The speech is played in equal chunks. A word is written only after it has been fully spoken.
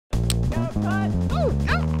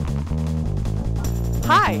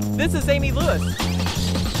Hi, this is Amy Lewis.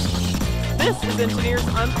 This is Engineers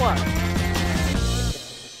Unplugged.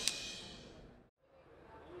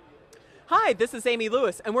 Hi, this is Amy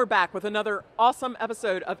Lewis, and we're back with another awesome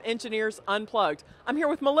episode of Engineers Unplugged. I'm here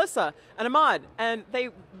with Melissa and Emad, and they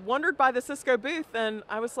wandered by the Cisco booth, and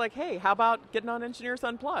I was like, hey, how about getting on Engineers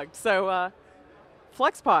Unplugged? So,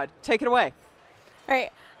 FlexPod, take it away. All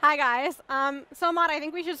right. Hi, guys. So, Emad, I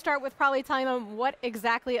think we should start with probably telling them what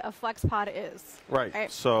exactly a FlexPod is.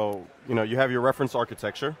 Right. So, you have your reference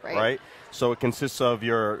architecture, right? So it consists of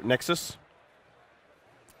your Nexus,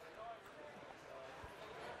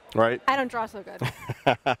 right? I don't draw so good.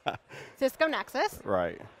 Cisco Nexus.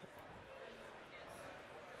 Right.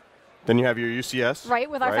 Then you have your UCS. Right,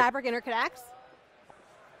 with our fabric interconnects.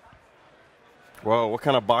 Whoa, what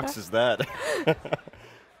kind of box is that?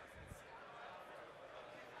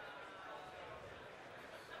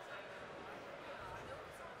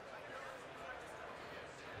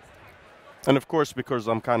 And of course, because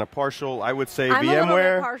I'm kind of partial, I would say I'm VMware. I'm a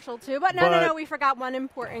little bit partial too, but no, we forgot one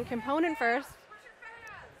important component first.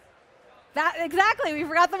 Exactly, we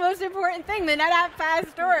forgot the most important thing, the NetApp FAS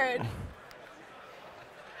storage.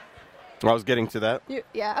 I was getting to that.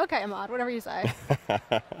 Yeah, okay, Emad, whatever you say.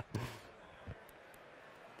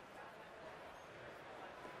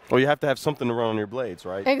 Well, you have to have something to run on your blades,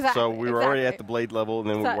 right? Exactly. So we were already at the blade level, and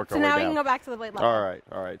then we work our way down. So now we can go back to the blade level.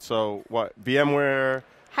 All right. So what? VMware,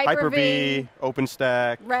 Hyper-V,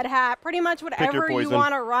 OpenStack, Red Hat, pretty much whatever you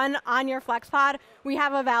want to run on your FlexPod, we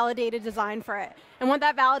have a validated design for it. And what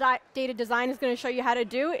that validated design is going to show you how to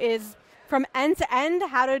do is, from end to end,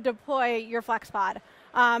 how to deploy your FlexPod.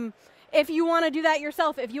 If you want to do that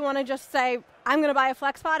yourself, if you want to just say, I'm going to buy a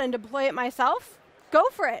FlexPod and deploy it myself, go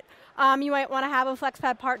for it. You might want to have a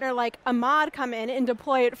FlexPod partner like Emad come in and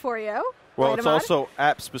deploy it for you. Well, right, it's Emad? also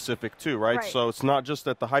app-specific too, right? So it's not just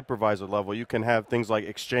at the hypervisor level. You can have things like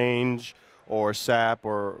Exchange or SAP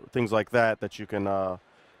or things like that you can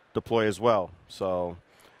deploy as well. So,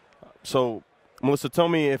 Melissa, tell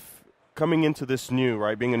me, if coming into this new,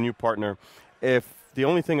 right, being a new partner, if the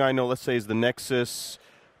only thing I know, let's say, is the Nexus,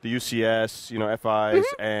 the UCS, FIs,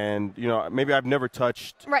 and maybe I've never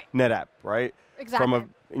touched NetApp, right? Exactly.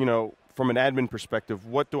 From an admin perspective,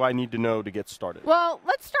 what do I need to know to get started? Well,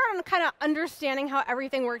 let's start on kind of understanding how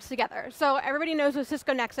everything works together. So everybody knows with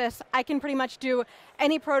Cisco Nexus, I can pretty much do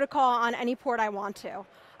any protocol on any port I want to.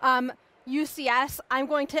 UCS, I'm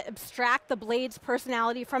going to abstract the blade's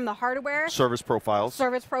personality from the hardware. Service profiles.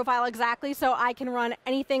 Service profile, exactly. So I can run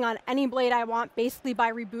anything on any blade I want basically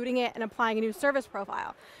by rebooting it and applying a new service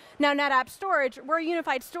profile. Now, NetApp Storage, we're a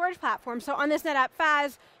unified storage platform. So on this NetApp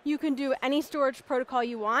FAS, you can do any storage protocol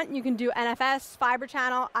you want. You can do NFS, Fiber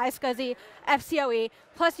Channel, iSCSI, FCOE.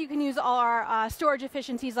 Plus, you can use all our storage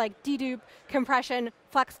efficiencies like dedupe, compression,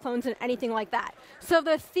 flex clones, and anything like that. So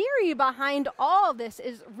the theory behind all of this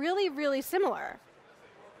is really, really similar.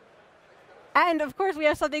 And of course, we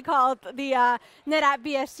have something called the NetApp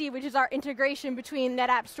BSC, which is our integration between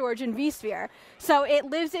NetApp Storage and vSphere. So it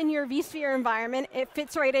lives in your vSphere environment. It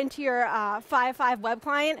fits right into your 5.5 web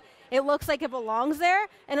client. It looks like it belongs there,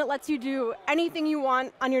 and it lets you do anything you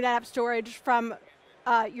want on your NetApp storage from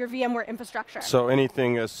your VMware infrastructure. So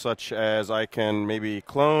anything as such as I can maybe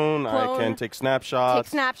clone, I can take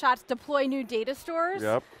snapshots. Deploy new data stores.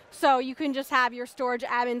 Yep. So you can just have your storage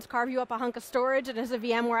admins carve you up a hunk of storage, and as a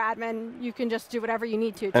VMware admin, you can just do whatever you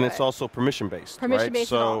need to. And it's also permission-based, Permission-based,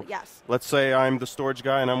 so yes. Let's say I'm the storage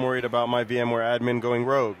guy and I'm worried about my VMware admin going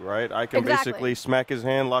rogue, right? I can basically smack his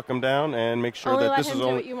hand, lock him down, and make sure that this is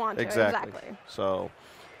only what you want to. Exactly. So,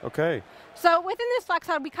 okay. So within this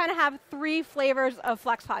FlexPod, we kind of have three flavors of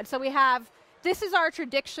FlexPod. So we have, this is our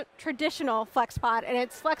traditional FlexPod, and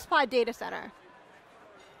it's FlexPod Data Center.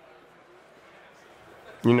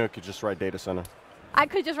 You could just write data center. I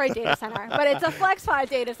could just write data center, but it's a FlexPod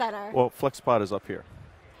Data Center. Well, FlexPod is up here.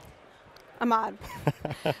 Emad.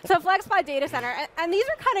 So FlexPod Data Center, and these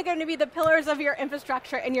are kind of going to be the pillars of your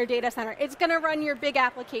infrastructure in your data center. It's going to run your big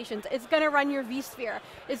applications. It's going to run your vSphere.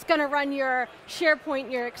 It's going to run your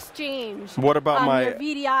SharePoint, your Exchange. What about my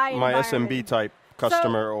VDI my SMB type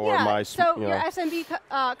customer your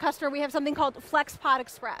SMB customer? We have something called FlexPod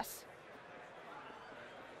Express.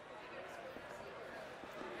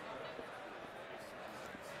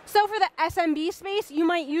 So for the SMB space, you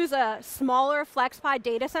might use a smaller FlexPod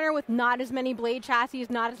data center with not as many blade chassis,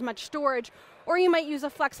 not as much storage, or you might use a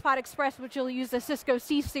FlexPod Express, which will use the Cisco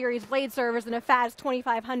C-Series blade servers and a FAS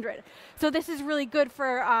 2500. So this is really good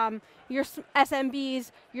for your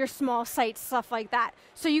SMBs, your small sites, stuff like that.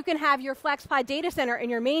 So you can have your FlexPod data center in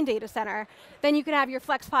your main data center. Then you can have your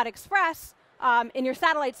FlexPod Express in your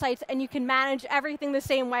satellite sites, and you can manage everything the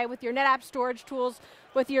same way with your NetApp storage tools,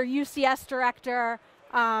 with your UCS director,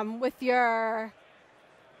 with your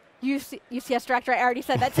UCS director, I already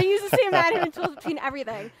said that. So use the same management tools between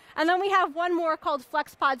everything. And then we have one more called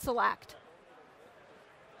FlexPod Select.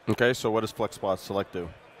 Okay, so what does FlexPod Select do?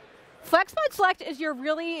 FlexPod Select is your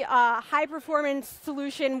really high-performance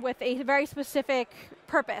solution with a very specific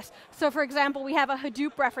purpose. So for example, we have a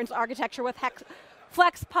Hadoop reference architecture with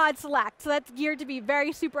FlexPod Select. So that's geared to be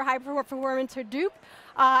very super high-performance Hadoop.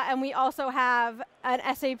 And we also have an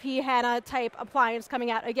SAP HANA type appliance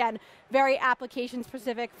coming out, again, very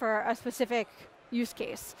application-specific for a specific use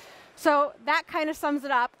case. So that kind of sums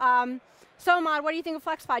it up. So Emad, what do you think of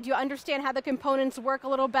FlexPod? Do you understand how the components work a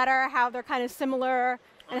little better, how they're kind of similar,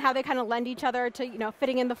 and how they kind of lend each other to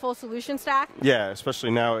fitting in the full solution stack? Yeah,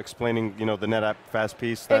 especially now explaining the NetApp FAS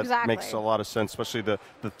piece. That exactly. makes a lot of sense, especially the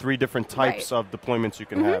 3 different types of deployments you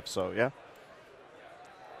can have. So yeah.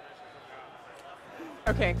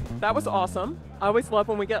 Okay, that was awesome. I always love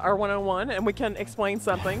when we get our one-on-one and we can explain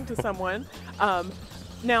something to someone.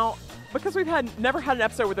 Now, because we've never had an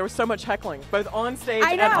episode where there was so much heckling, both on stage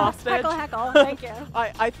and off stage. Heckle, thank you.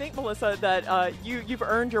 I think, Melissa, that you've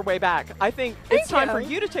earned your way back. I think it's time for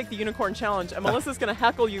you to take the Unicorn Challenge, and Melissa's going to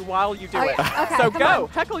heckle you while you do it. Okay, so go,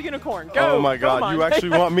 heckle Unicorn, go. Oh my God, you actually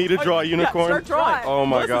want me to draw a unicorn? Yeah, start drawing. Oh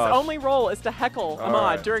my God. Melissa's only role is to heckle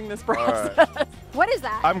Emad during this process. What is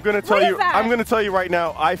that? I'm going to tell you. I'm going to tell you right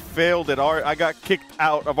now. I failed at art. I got kicked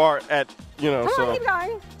out of art at Come on, keep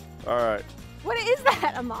going. All right. What is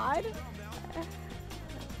that, Emad?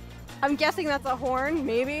 I'm guessing that's a horn,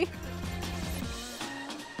 maybe.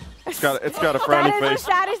 It's got a frowny face. That is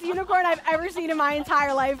the saddest unicorn I've ever seen in my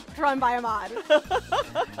entire life, drawn by Emad.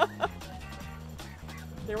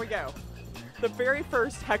 There we go. The very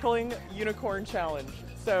first heckling unicorn challenge.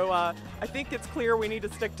 So I think it's clear we need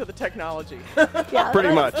to stick to the technology. Yeah,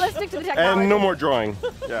 pretty much. Let's stick to the technology. And no more drawing.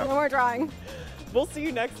 Yeah. No more drawing. We'll see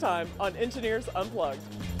you next time on Engineers Unplugged.